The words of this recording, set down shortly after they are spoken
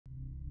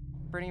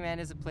Burning Man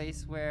is a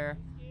place where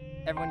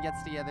everyone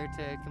gets together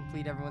to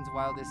complete everyone's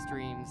wildest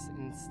dreams.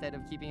 Instead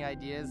of keeping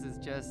ideas as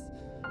just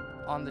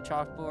on the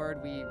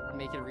chalkboard, we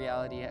make it a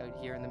reality out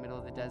here in the middle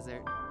of the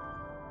desert.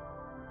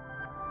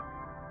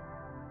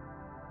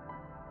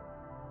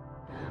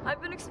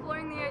 I've been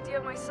exploring the idea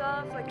of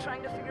myself, like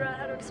trying to figure out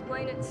how to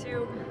explain it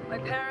to my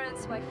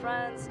parents, my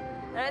friends,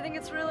 and I think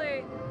it's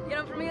really, you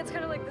know, for me it's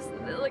kind of like this,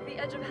 like the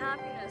edge of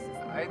happiness.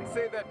 I'd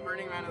say that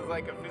Burning Man is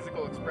like a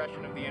physical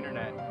expression of the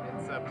internet.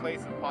 It's a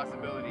place of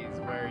possibilities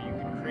where you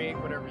can create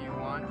whatever you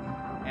want,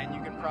 and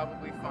you can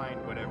probably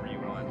find whatever you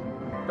want.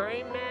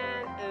 Burning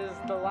Man is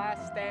the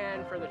last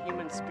stand for the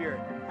human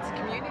spirit. It's a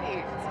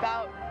community. It's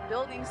about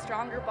building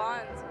stronger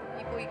bonds with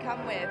people you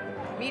come with,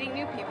 meeting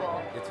new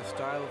people. It's a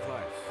style of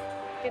life.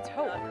 It's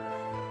hope.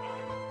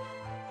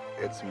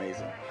 It's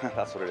amazing.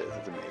 That's what it is.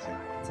 It's amazing.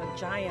 It's a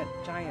giant,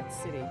 giant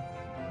city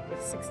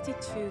with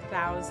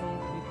 62,000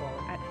 people.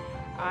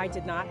 I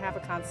did not have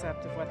a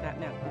concept of what that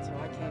meant until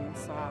I came and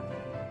saw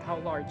how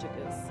large it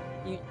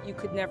is. You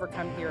could never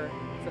come here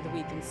for the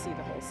week and see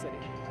the whole city.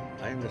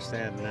 I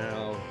understand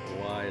now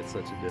why it's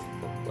such a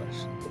difficult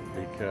question,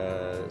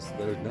 because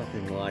there's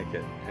nothing like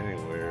it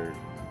anywhere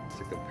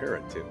to compare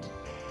it to.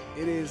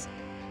 It is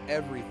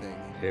everything.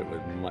 It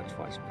was much,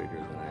 much bigger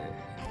than I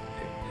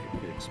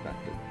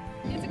expected.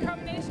 It's a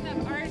combination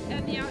of art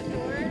and the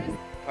outdoors.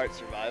 Part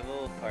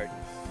survival, part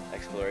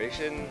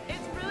exploration.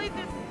 It's really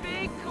this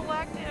big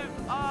collective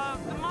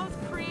of the most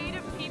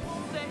creative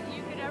people that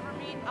you could ever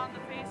meet on the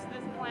face of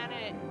this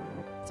planet.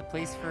 It's a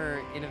place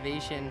for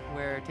innovation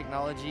where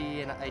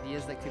technology and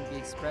ideas that could be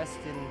expressed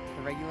in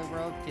the regular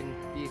world can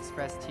be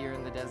expressed here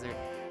in the desert.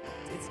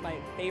 It's my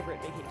favorite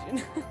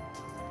vacation.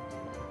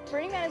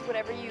 Burning Man is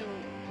whatever you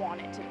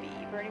want it to be.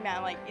 Burning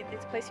Man, like,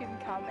 it's a place you can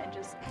come and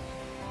just,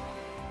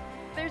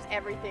 there's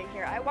everything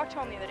here. I walked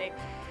home the other day.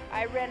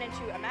 I ran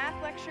into a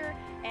math lecture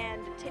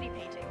and titty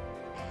painting.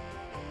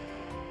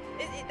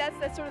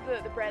 That's sort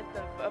of the breadth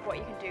of what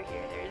you can do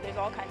here. There's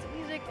all kinds of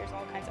music, there's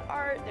all kinds of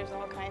art, there's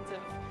all kinds of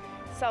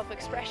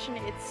self-expression.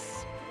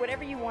 It's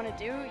whatever you want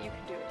to do, you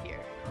can do it here.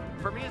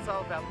 For me, it's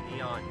all about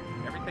neon.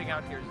 Everything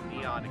out here is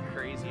neon and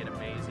crazy and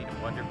amazing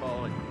and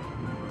wonderful. And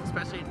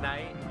especially at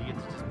night, you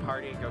get to just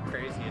party and go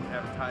crazy and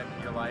have a time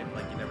in your life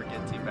like you never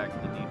get to back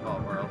in the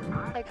default world.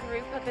 A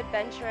group of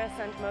adventurous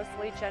and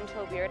mostly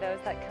gentle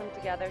weirdos that come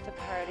together to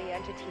party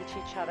and to teach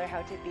each other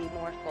how to be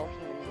more full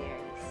human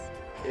beings.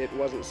 It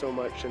wasn't so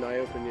much an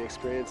eye-opening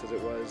experience as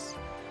it was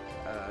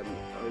a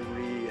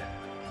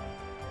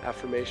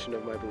reaffirmation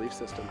of my belief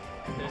system.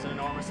 There's an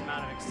enormous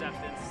amount of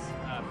acceptance,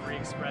 free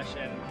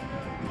expression,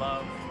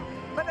 love.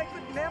 But I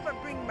could never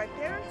bring my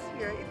parents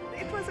here.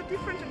 It was a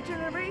different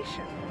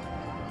generation.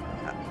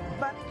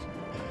 But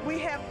we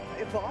have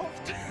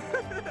evolved,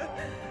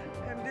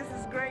 and this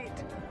is great.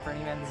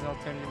 Burning Man is an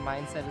alternative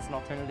mindset, it's an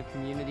alternative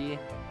community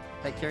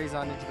that carries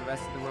on into the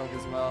rest of the world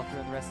as well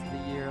through the rest of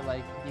the year.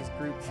 Like these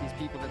groups, these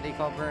people that they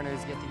call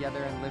burners get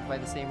together and live by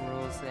the same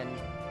rules, and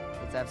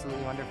it's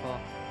absolutely wonderful.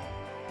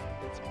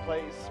 It's a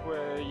place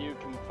where you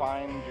can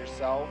find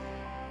yourself,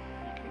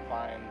 you can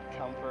find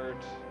comfort,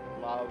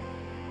 love,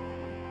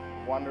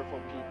 wonderful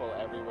people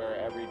everywhere,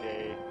 every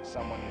day,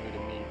 someone new to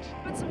meet.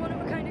 It's a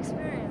one-of-a-kind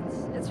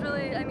experience. It's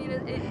really, I mean,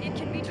 it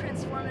can be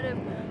transformative.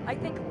 I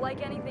think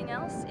like anything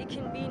else, it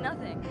can be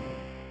nothing.